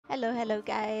Hello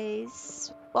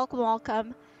guys.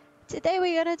 Welcome. Today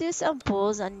we're gonna do some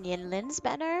pulls on Yinlin's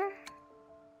banner.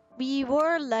 We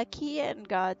were lucky and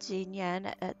got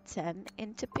Jinyan at 10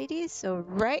 into pity, so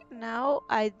right now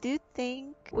I do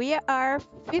think we are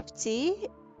 50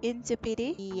 into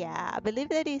pity. Yeah, I believe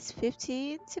that is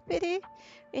 50 into pity.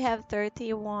 We have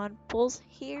 31 pulls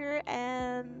here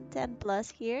and 10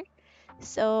 plus here.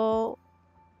 So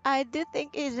I do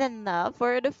think it's enough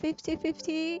for the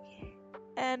 50-50.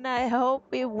 And I hope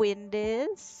we win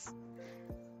this.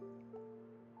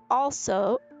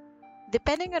 Also,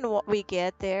 depending on what we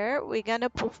get there, we're gonna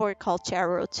pull for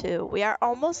calcharo too. We are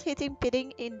almost hitting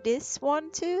pitting in this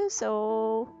one too,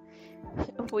 so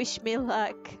wish me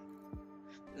luck.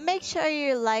 Make sure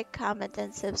you like, comment,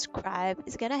 and subscribe.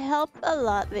 It's gonna help a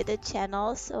lot with the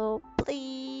channel, so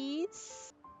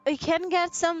please. We can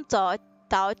get some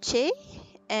Tauchi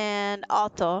and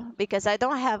auto because I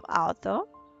don't have auto,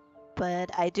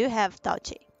 but I do have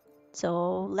Tauchi.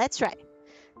 So let's try.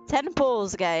 10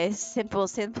 pulls, guys. 10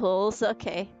 pulls.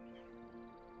 Okay.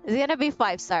 It's gonna be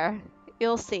 5-star.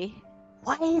 You'll see.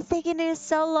 Why is it taking it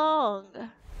so long?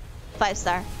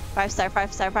 5-star. 5-star,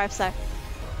 5-star, 5-star.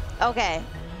 Okay.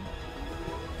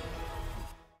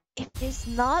 If it's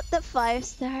not the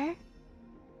 5-star,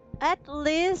 at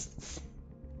least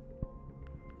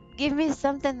give me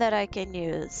something that I can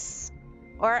use.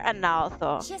 Or an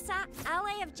auto. Chisa,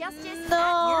 ally of justice, No,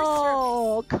 at your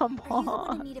service. come Are you the one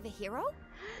on. in need of a hero?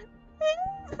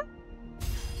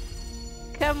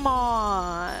 Come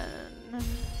on.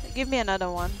 Give me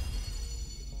another one.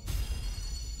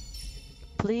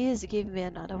 Please give me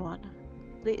another one.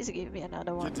 Please give me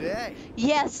another one. Today.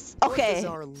 Yes. What Okay. does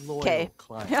our loyal Okay.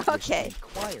 client wish to Okay.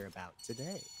 inquire about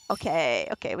today? Okay.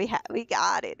 We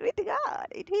got it. We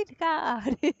got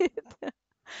it.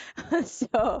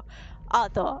 So,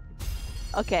 auto.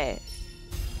 Okay.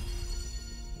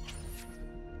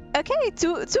 Okay,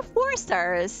 two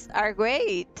 4-stars are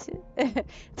great. 2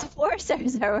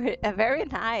 4-stars are very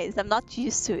nice. I'm not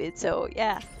used to it, so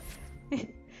yeah.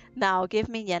 Now give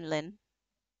me Yinlin.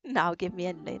 Now give me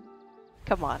Yinlin.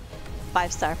 Come on.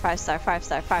 5-star, 5-star,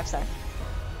 5-star, 5-star.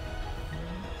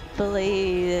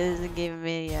 Please give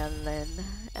me Yinlin.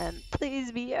 And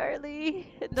please be early.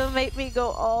 Don't make me go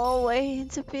all the way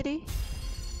into pity.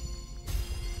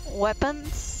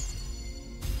 Weapons.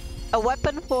 A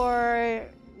weapon for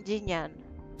Jinyan.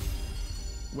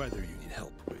 Whether you need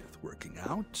help with working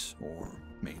out or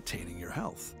maintaining your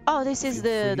health. Oh, this is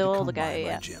feel free the to old come guy, by my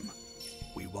yeah. gym.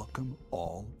 We welcome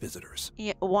all visitors.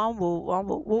 Yeah,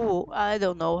 Woo. I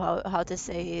don't know how to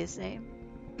say his name.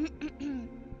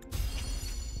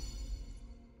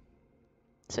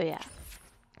 So yeah.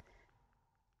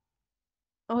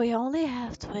 We only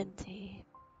have 20.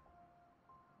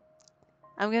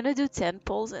 I'm gonna do 10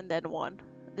 pulls and then 1.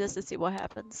 Just to see what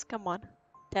happens. Come on.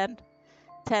 10.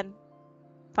 10.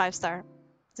 5-star.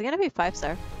 It's gonna be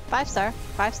 5-star. 5-star.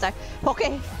 5-star.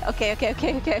 Okay.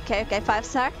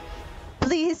 5-star.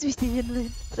 Please be Yinlin.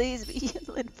 Please be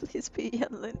Yinlin. Please be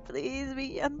Yinlin. Please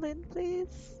be Yinlin.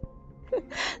 Please.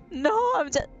 No, I'm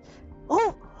just.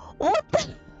 Oh, what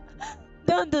the?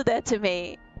 Don't do that to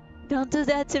me. Don't do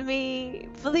that to me.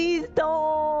 Please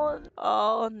don't.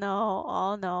 Oh no.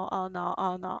 Oh no. Oh no.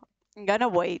 Oh no. I'm gonna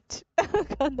wait. I'm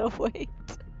gonna wait.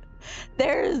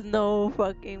 There is no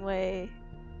fucking way.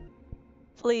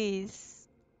 Please.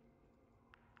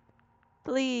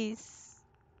 Please.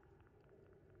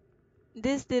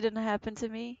 This didn't happen to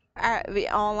me. Are we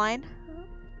online?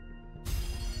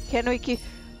 Can we keep?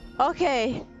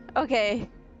 Okay. Okay.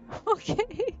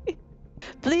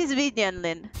 Please be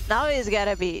Yinlin. Now it's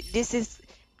gotta be. This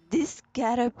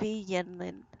gotta be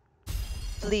Yinlin.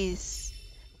 Please.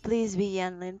 Please be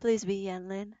Yinlin. Please be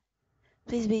Yinlin.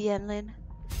 Please be Yinlin.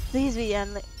 Please be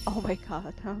Yinlin. Oh my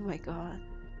god. Oh my god.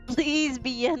 Please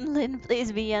be Yinlin.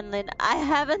 Please be Yinlin. I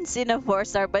haven't seen a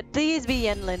 4-star, but please be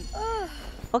Yinlin.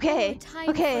 Okay.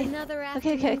 Okay.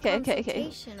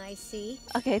 Okay. I see.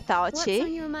 Okay, What's on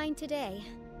Tauchi. your mind today?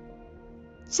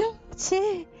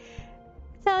 Tauchi.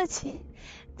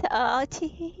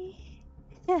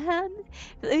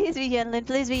 Please be Yinlin.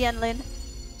 Please be Yinlin.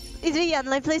 Please be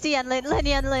Yinlin. Please be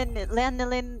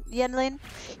Yinlin. Yinlin.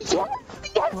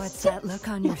 Yes. What's that look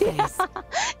on your face?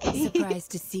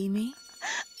 Surprised to see me?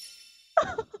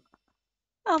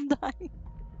 I'm dying.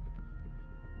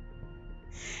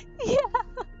 Yeah.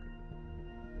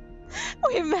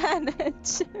 We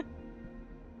managed.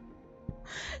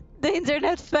 The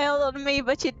internet failed on me,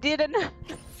 but you didn't.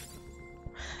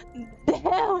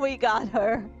 Damn, we got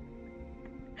her.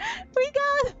 We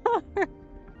got her.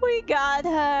 We got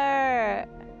her.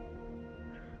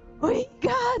 We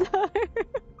got her.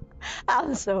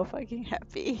 I'm so fucking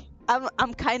happy.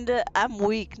 I'm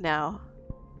weak now.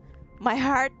 My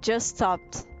heart just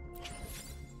stopped.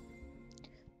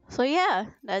 So yeah,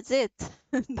 that's it.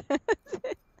 That's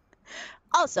it.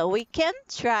 Also, we can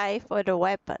try for the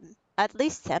weapon. At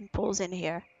least 10 pulls in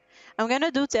here. I'm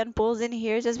gonna do 10 pulls in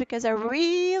here just because I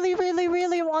really, really,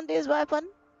 really want this weapon.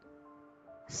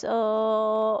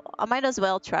 So I might as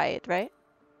well try it, right?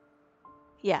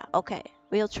 Yeah, okay.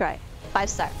 We'll try. 5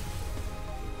 star.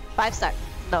 5 star.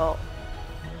 No.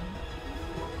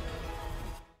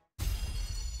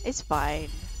 It's fine.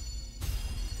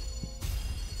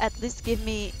 At least give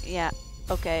me... Yeah,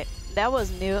 okay. That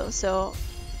was new, so...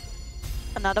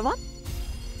 Another one?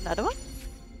 Another one?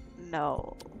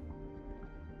 No.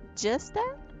 Just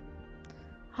that?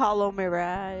 Hollow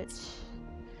Mirage.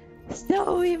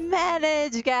 So we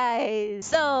managed, guys.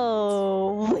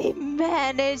 So we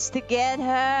managed to get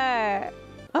her.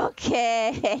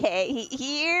 Okay,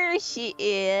 here she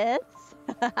is.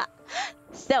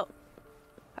 So,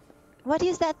 what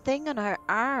is that thing on her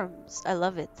arms? I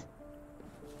love it.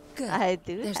 Good. I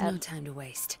do. There's no time to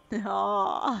waste.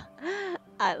 Oh,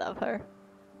 I love her.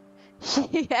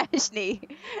 She actually.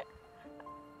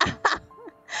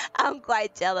 I'm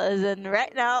quite jealous, and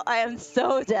right now I am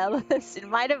so jealous. In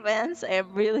my defense, I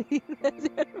am really jealous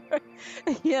for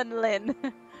Yunlin.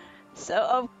 So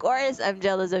of course I'm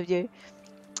jealous of you.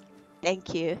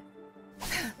 Thank you.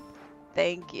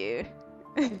 Thank you.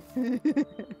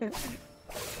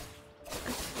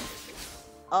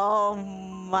 Oh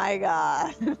my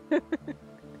god.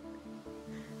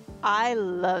 I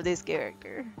love this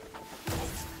character.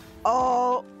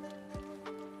 Oh.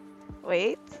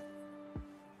 Wait.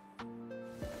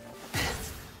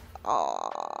 Oh,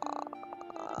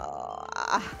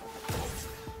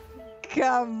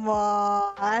 come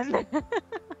on.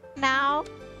 Now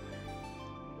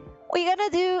we're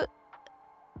gonna do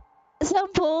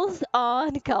some pulls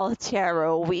on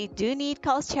Calcharo. We do need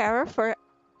Calcharo for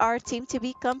our team to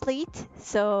be complete.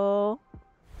 So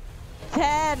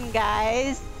 10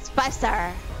 guys. 5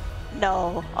 star.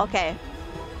 No. Okay.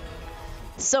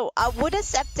 So I would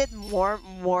accept it more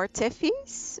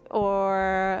Mortifies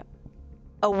or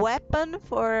a weapon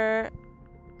for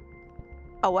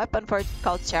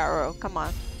Calcharo. Come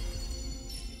on.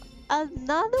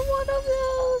 Another one of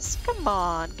those? Come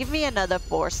on. Give me another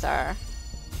 4 star.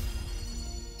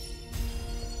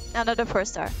 Another 4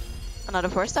 star. Another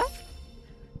 4 star?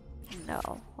 No.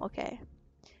 Okay.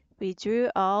 We drew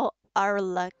all our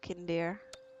luck in there.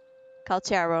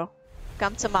 Calcharo.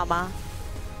 Come to mama.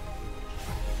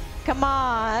 Come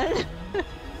on.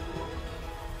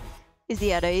 Is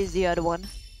the other one.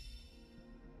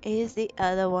 Is the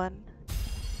other one.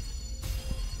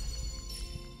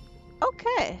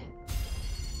 Okay.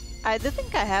 I do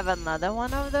think I have another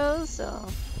one of those, so...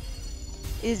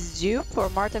 Is dupe for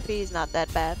Mortifi is not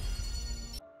that bad.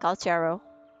 Calcharo.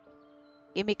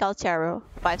 Give me Calcharo.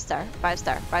 5 star, 5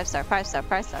 star, 5 star, 5 star,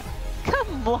 5 star.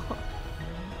 Come on!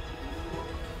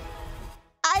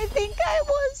 I think I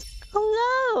was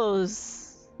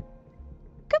close!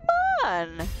 Come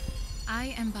on!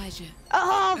 I am Baiju,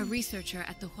 a researcher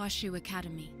at the Huashu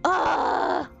Academy.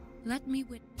 Let me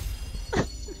wit.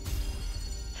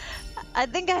 I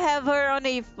think I have her on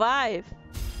A5.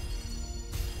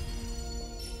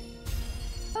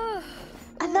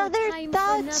 Another Time for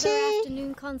another Tachi!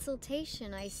 afternoon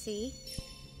consultation, I see.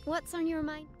 What's on your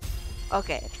mind?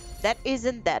 Okay, that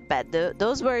isn't that bad.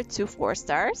 Those were 2 4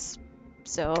 stars,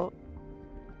 so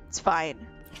it's fine.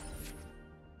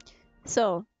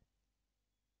 So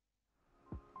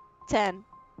 10.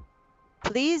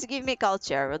 Please give me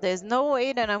Calcharo. There's no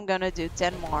way that I'm gonna do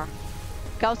 10 more.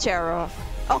 Calcharo.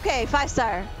 Okay, 5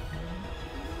 star.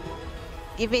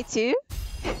 Give me 2.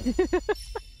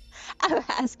 I'm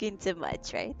asking too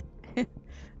much, right?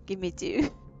 Give me 2.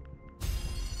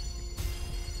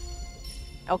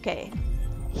 Okay.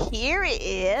 Here it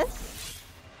is.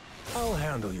 I'll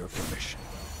handle your commission.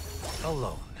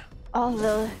 Alone.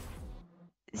 Although,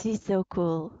 he's so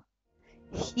cool.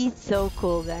 He's so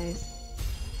cool, guys.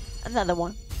 Another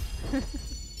one.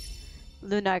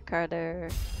 Lunar Carter.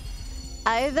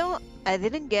 I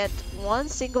didn't get one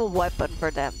single weapon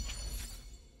for them.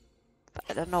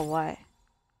 I don't know why.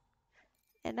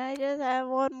 And I just have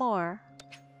one more.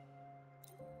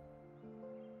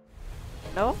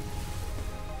 No?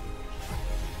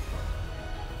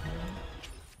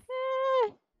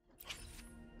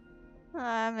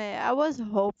 I mean, I was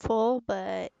hopeful,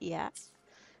 but yeah.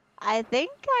 I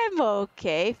think I'm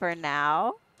okay for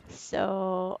now.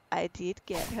 So I did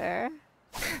get her.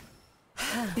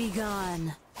 Be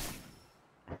gone.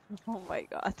 Oh my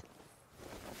god.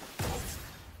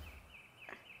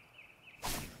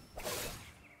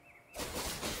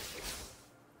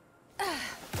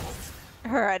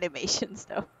 her animations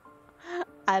though.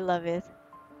 I love it.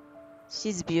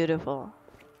 She's beautiful.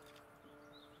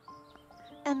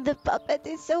 And the puppet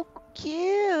is so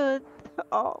cute.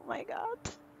 Oh my god.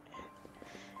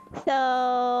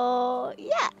 So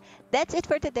yeah, that's it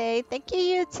for today. Thank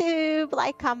you, YouTube.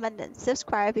 Like, comment, and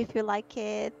subscribe if you like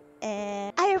it.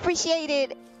 And I appreciate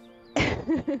it.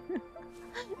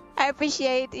 I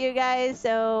appreciate you guys.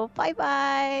 So bye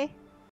bye.